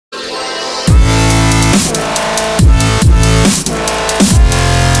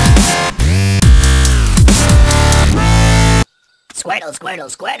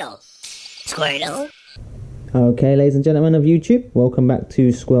Squirtle. Okay, ladies and gentlemen of YouTube, welcome back to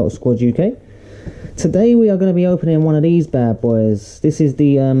Squirtle Squad UK. Today we are going to be opening one of these bad boys. This is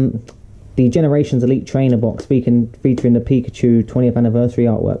the Generations Elite Trainer Box featuring the Pikachu 20th anniversary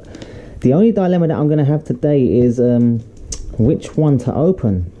artwork. The only dilemma that I'm going to have today is which one to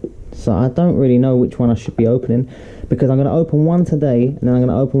open. So I don't really know which one I should be opening, because I'm going to open one today and then I'm going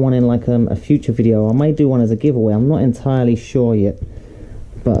to open one in like a future video. I may do one as a giveaway, I'm not entirely sure yet.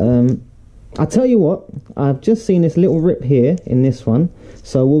 But I'll tell you what, I've just seen this little rip here in this one,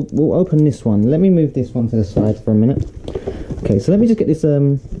 so we'll open this one. Let me move this one to the side for a minute. Okay, so let me just get this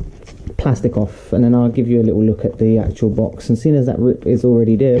plastic off, and then I'll give you a little look at the actual box. And seeing as that rip is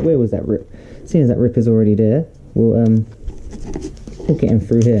already there, where was that rip? Seeing as that rip is already there, we'll get him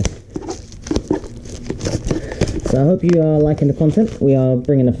through here. So I hope you are liking the content. We are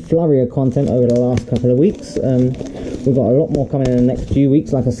bringing a flurry of content over the last couple of weeks. We've got a lot more coming in the next few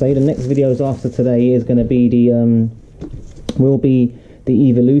weeks. Like I say, the next videos after today is going to be the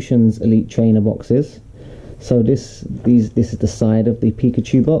Evolutions Elite Trainer Boxes. So this is the side of the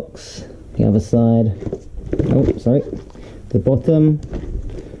Pikachu box. The other side, oh sorry, the bottom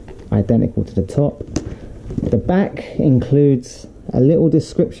identical to the top. The back includes a little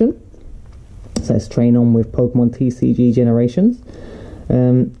description. It says train on with Pokemon TCG Generations.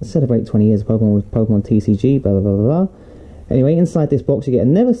 Celebrate 20 years of Pokemon with Pokemon TCG, blah blah blah blah. Anyway, inside this box you get a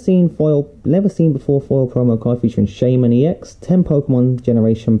never seen before foil promo card featuring Shaman EX, 10 Pokemon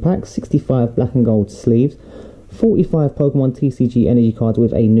Generation packs, 65 black and gold sleeves, 45 Pokemon TCG energy cards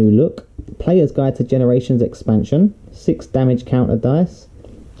with a new look, Player's Guide to Generations expansion, 6 damage counter dice,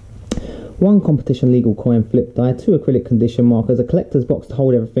 1 competition legal coin flip die, 2 acrylic condition markers, a collector's box to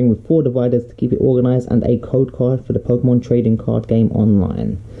hold everything with 4 dividers to keep it organised, and a code card for the Pokemon trading card game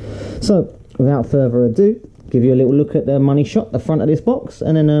online. So, without further ado, give you a little look at the money shot, the front of this box,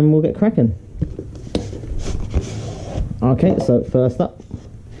 and then we'll get cracking. Okay, so first up,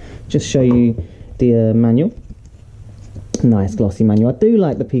 just show you the manual. Nice glossy manual. I do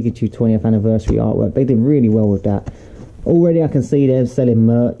like the Pikachu 20th anniversary artwork. They did really well with that. Already I can see they're selling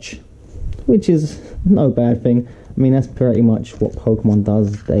merch, which is no bad thing. I mean, that's pretty much what Pokemon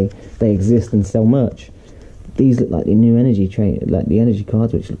does. They exist and sell merch. These look like the new energy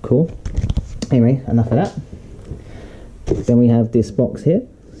cards, which look cool. Anyway, enough of that. Then we have this box here.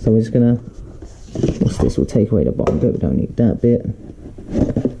 So we're just gonna, what's this? We'll take away the bottom bit. We don't need that bit.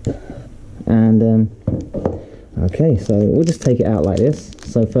 And okay, so we'll just take it out like this.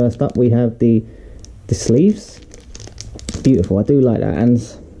 So first up we have the sleeves. Beautiful. I do like that, and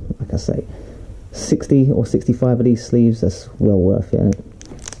like I say, 60 or 65 of these sleeves, that's well worth it, isn't it?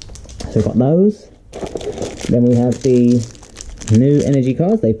 So we've got those. Then we have the new energy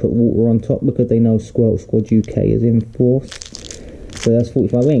cards. They put water on top because they know Squirtle Squad UK is in force. So that's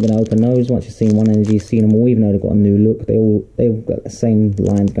 45. We ain't going to open those. Once you've seen one energy, you've seen them all, even though they've got a new look. They've got the same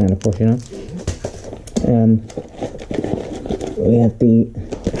lines going across, you know. We have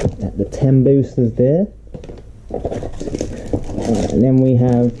the 10 boosters there. And then we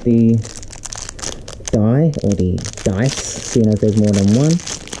have the die, or the dice, seeing as there's more than one.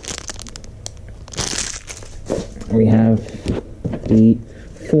 We have the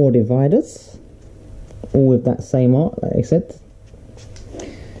 4 dividers, all with that same art, like I said.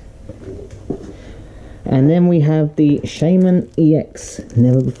 And then we have the Shaman EX,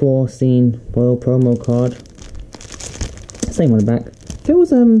 never before seen foil promo card. Same on the back.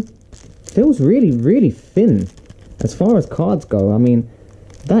 Feels really thin. As far as cards go, I mean,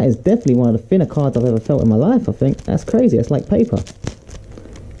 that is definitely one of the thinner cards I've ever felt in my life, I think. That's crazy, it's like paper.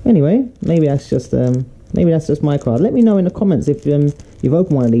 Anyway, maybe that's just my card. Let me know in the comments if you've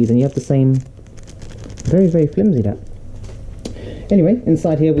opened one of these and you have the same, very flimsy that. Anyway,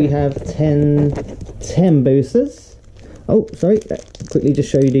 inside here we have 10 boosters. Oh, sorry, quickly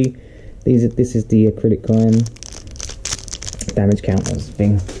just show you this is the acrylic coin damage counters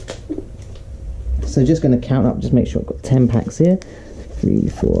thing. So just going to count up, just make sure I've got 10 packs here. 3,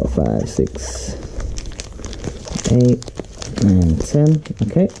 4, 5, 6, 8, and 10.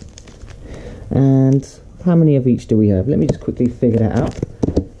 Okay. And how many of each do we have? Let me just quickly figure that out.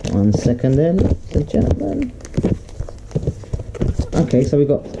 1 second there, ladies and gentlemen. Okay, so we've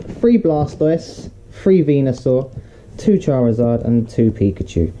got 3 Blastoise, 3 Venusaur, 2 Charizard, and 2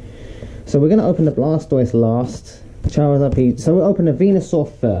 Pikachu. So we're going to open the Blastoise last. Charizard, Pikachu. So we'll open the Venusaur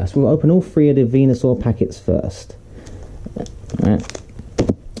first. We'll open all 3 of the Venusaur packets first. Alright.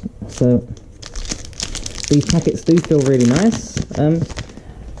 So these packets do feel really nice.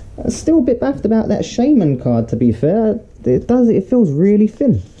 Still a bit baffed about that Shaman card, to be fair. It feels really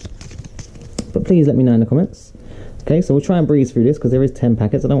thin. But please let me know in the comments. Okay, so we'll try and breeze through this because there is 10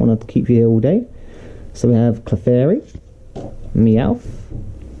 packets. I don't want to keep you here all day. So we have Clefairy, Meowth.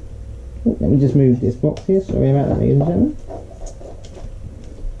 Oh, let me just move this box here. Sorry about that, ladies and gentlemen.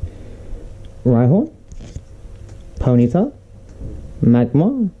 Rhyhorn, Ponyta,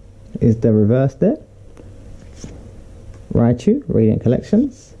 Magmar is the reverse there. Raichu, Radiant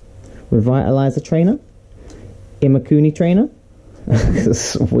Collections, Revitalizer Trainer, Imakuni Trainer.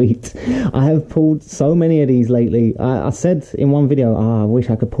 Sweet. I have pulled so many of these lately. I said in one video, I wish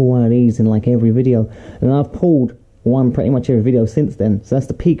I could pull one of these in like every video, and I've pulled one pretty much every video since then. So that's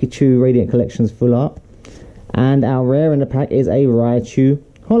the Pikachu Radiant Collections full art, and our rare in the pack is a Raichu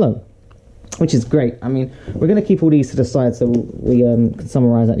Holo, which is great. I mean, we're going to keep all these to the side so we can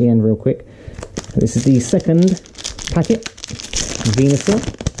summarize at the end real quick. This is the second packet,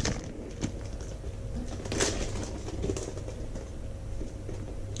 Venusaur.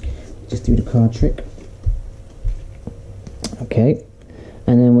 Just do the card trick. Okay,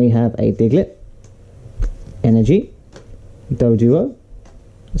 and then we have a Diglett, Energy, Doduo,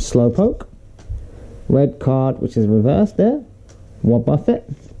 Slowpoke, red card which is reversed there,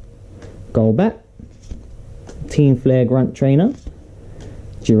 Wobbuffet, Golbat, Team Flare Grunt Trainer,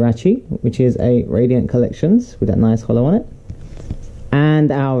 Jirachi, which is a Radiant Collections with that nice holo on it, and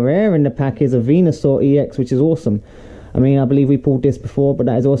our rare in the pack is a Venusaur EX, which is awesome. I mean, I believe we pulled this before, but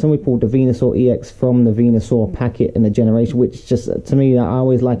that is awesome. We pulled the Venusaur EX from the Venusaur packet in the generation, which just, to me, I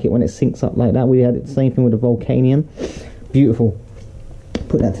always like it when it syncs up like that. We had the same thing with the Volcanion. Beautiful.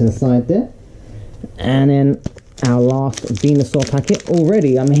 Put that to the side there. And then our last Venusaur packet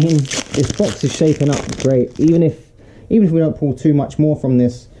already. I mean, this box is shaping up great. Even if we don't pull too much more from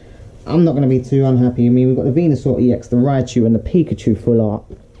this, I'm not going to be too unhappy. I mean, we've got the Venusaur EX, the Raichu, and the Pikachu full art.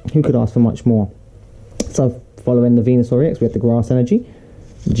 Who could ask for much more? So, following the Venusaur EX, we have the Grass Energy,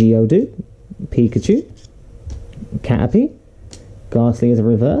 Geodude, Pikachu, Caterpie, Ghastly is a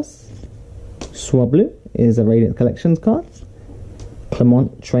reverse, Swablu is a Radiant Collections card,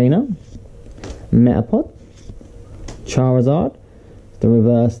 Clement Trainer, Metapod, Charizard, the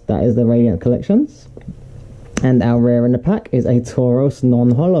reverse, that is the Radiant Collections, and our rare in the pack is a Tauros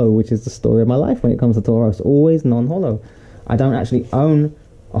non-holo, which is the story of my life when it comes to Tauros, always non-holo. I don't actually own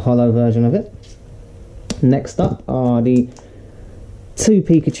a holo version of it. Next up are the 2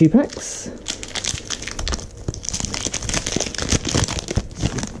 Pikachu packs.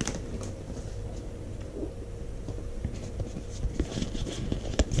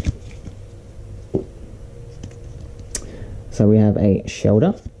 So we have a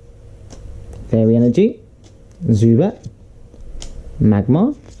Shelder, Fairy Energy, Zubat,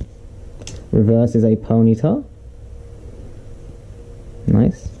 Magmar, reverse is a Ponyta,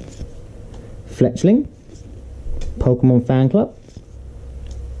 nice, Fletchling, Pokemon Fan Club,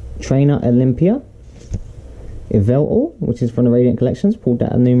 Trainer Olympia, Yveltal, which is from the Radiant Collections, pulled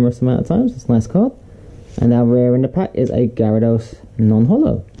that a numerous amount of times, it's a nice card, and our rare in the pack is a Gyarados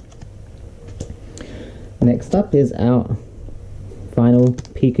non-holo. Next up is our final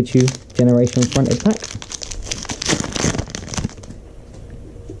Pikachu Generation Fronted pack.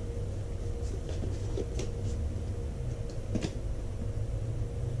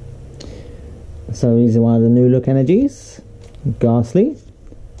 So these are one of the new look energies. Ghastly,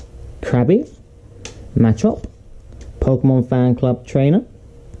 Krabby, Machop, Pokemon Fan Club Trainer,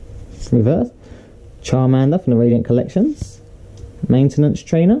 reverse, Charmander from the Radiant Collections, Maintenance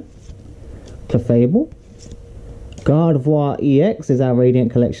Trainer, Clefable, Gardevoir EX is our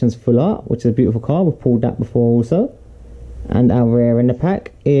Radiant Collections full art, which is a beautiful card. We've pulled that before also. And our rare in the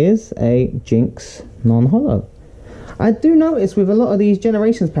pack is a Jinx non-holo. I do notice with a lot of these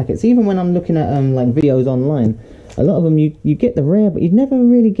Generations packets, even when I'm looking at like videos online, a lot of them you get the rare, but you never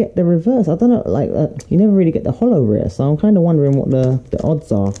really get the reverse. I don't know, like you never really get the holo rare. So I'm kind of wondering what the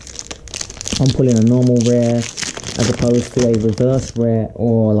odds are on pulling a normal rare as opposed to a reverse rare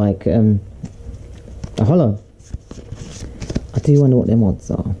or like a holo. I do wonder what them odds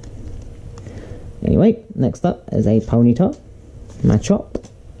are. Anyway, next up is a Ponyta, Machop,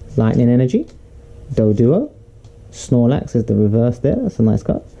 Lightning Energy, Doduo, Snorlax is the reverse there, that's a nice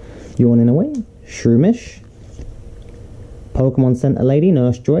card. Yawning Away, Shroomish, Pokemon Center Lady,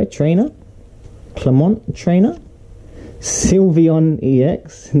 Nurse Joy, Trainer, Clement Trainer, Sylveon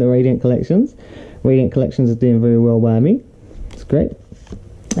EX in the Radiant Collections. Radiant Collections is doing very well by me, it's great.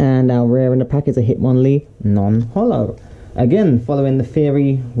 And our rare in the pack is a Hitmonlee non-holo. Again, following the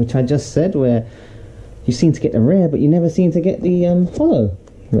theory which I just said, where you seem to get the rare, but you never seem to get the holo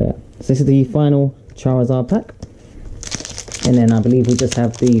rare. So this is the final Charizard pack. And then I believe we just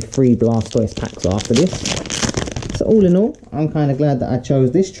have the 3 Blastoise packs after this. So all in all, I'm kind of glad that I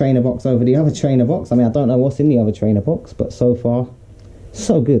chose this trainer box over the other trainer box. I mean, I don't know what's in the other trainer box, but so far,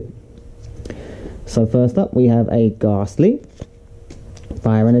 so good. So first up, we have a Ghastly,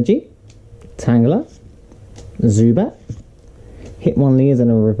 Fire Energy, Tangler, Zubat, Hitmonlee is in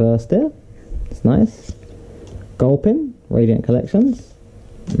a reverse there. It's nice. Gulpin, Radiant Collections,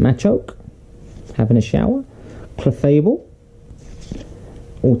 Machoke, Having a Shower, Clefable,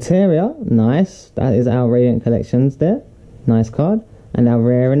 Altaria, nice. That is our Radiant Collections there. Nice card. And our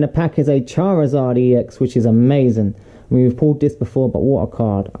rare in the pack is a Charizard EX, which is amazing. I mean, we've pulled this before, but what a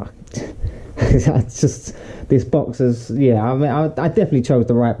card. That's just, this box is, yeah, I mean, I definitely chose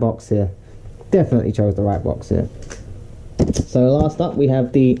the right box here. Definitely chose the right box here. So last up, we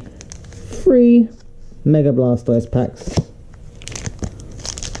have the 3 Mega Blastoise packs.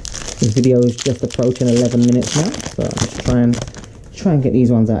 This video is just approaching 11 minutes now, so I'm just try and get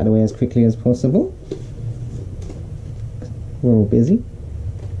these ones out of the way as quickly as possible. We're all busy.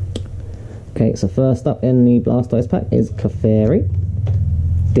 Okay, so first up in the Blastoise pack is Clefairy,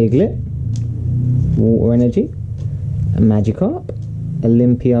 Diglett, Water Energy, a Magikarp,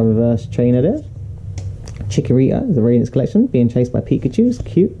 Olympia Reverse Trainer there, Chikorita is a Radiance Collection being chased by Pikachu, it's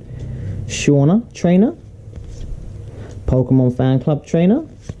cute, Shauna Trainer, Pokemon Fan Club Trainer,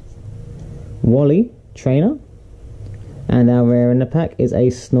 Wally Trainer, and our rare in the pack is a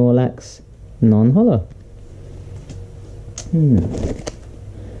Snorlax non-holo.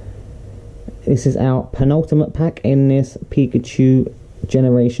 This is our penultimate pack in this Pikachu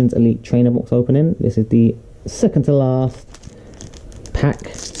Generations Elite Trainer Box opening. This is the second to last pack,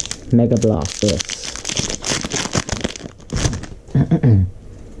 Mega Blastoise.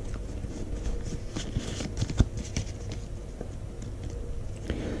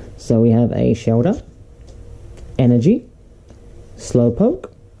 So we have a Shelder, Energy,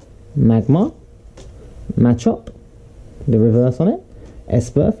 Slowpoke, Magmar, Machop, the reverse on it,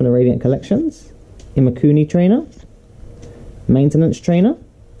 Esper for the Radiant Collections, Imakuni Trainer, Maintenance Trainer,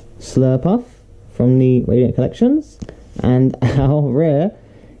 Slurpuff from the Radiant Collections, and our rare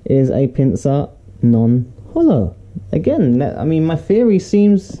is a Pinsir non-holo. Again, I mean, my theory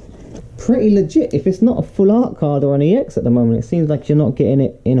seems pretty legit. If it's not a full art card or an EX at the moment, it seems like you're not getting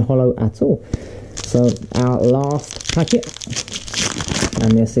it in holo at all. So our last packet,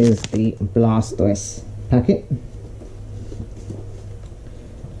 and this is the Blastoise packet.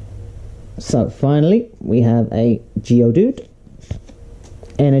 So finally, we have a Geodude,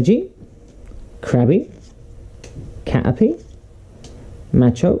 Energy, Krabby, Caterpie,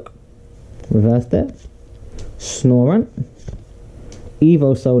 Machoke, reverse there, Snorunt,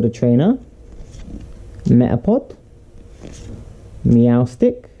 Evo Soda Trainer, Metapod,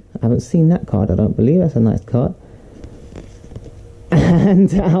 Meowstic. I haven't seen that card, I don't believe. That's a nice card.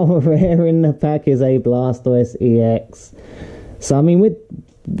 And our rare in the pack is a Blastoise EX. So I mean,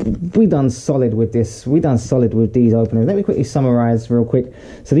 we done solid with this. We done solid with these openings. Let me quickly summarize real quick.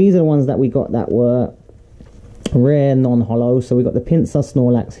 So these are the ones that we got that were rare non-holo. So we got the Pinsir,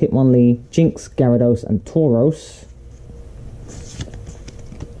 Snorlax, Hitmonlee, Jinx, Gyarados, and Tauros.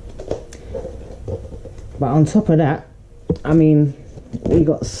 But on top of that, I mean, we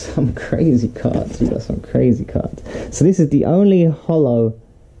got some crazy cards. So this is the only holo,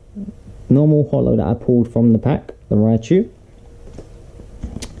 normal holo that I pulled from the pack, the Raichu.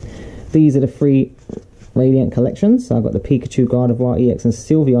 These are the 3 Radiant Collections. So I've got the Pikachu, Gardevoir EX, and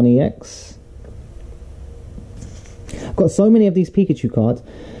Sylveon EX. I've got so many of these Pikachu cards.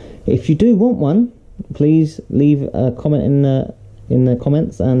 If you do want one, please leave a comment in the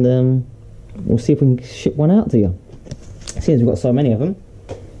comments, and we'll see if we can ship one out to you. Seems we've got so many of them.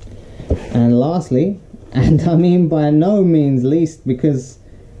 And lastly, and I mean by no means least, because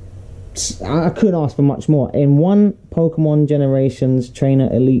I couldn't ask for much more, in one Pokemon Generations Trainer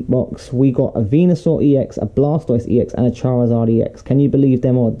Elite Box, we got a Venusaur EX, a Blastoise EX, and a Charizard EX. Can you believe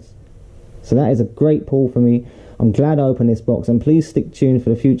them odds? So that is a great pull for me. I'm glad I opened this box, and please stick tuned for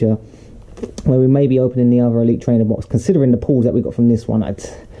the future, where we may be opening the other Elite Trainer Box. Considering the pulls that we got from this one, I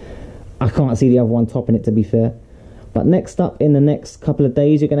can't see the other one topping it, to be fair. But next up, in the next couple of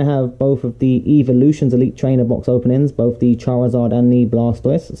days, you're going to have both of the Evolutions Elite Trainer Box openings, both the Charizard and the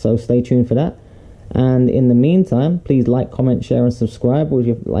Blastoise, so stay tuned for that. And in the meantime, please like, comment, share, and subscribe.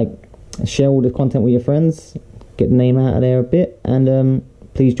 Share all the content with your friends, get the name out of there a bit, and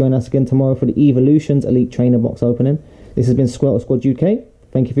please join us again tomorrow for the Evolutions Elite Trainer Box opening. This has been Squirtle Squad UK.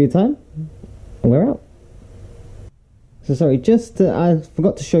 Thank you for your time, and we're out. So sorry, I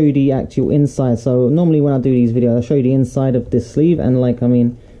forgot to show you the actual inside. So normally when I do these videos, I show you the inside of this sleeve, and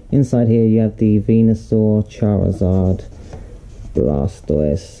inside here you have the Venusaur, Charizard,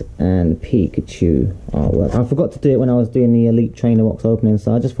 Blastoise and Pikachu artwork. I forgot to do it when I was doing the Elite Trainer Box opening,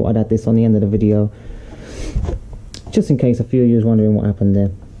 so I just thought I'd add this on the end of the video, just in case a few of you was wondering what happened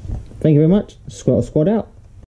there. Thank you very much. Squirtle Squad out.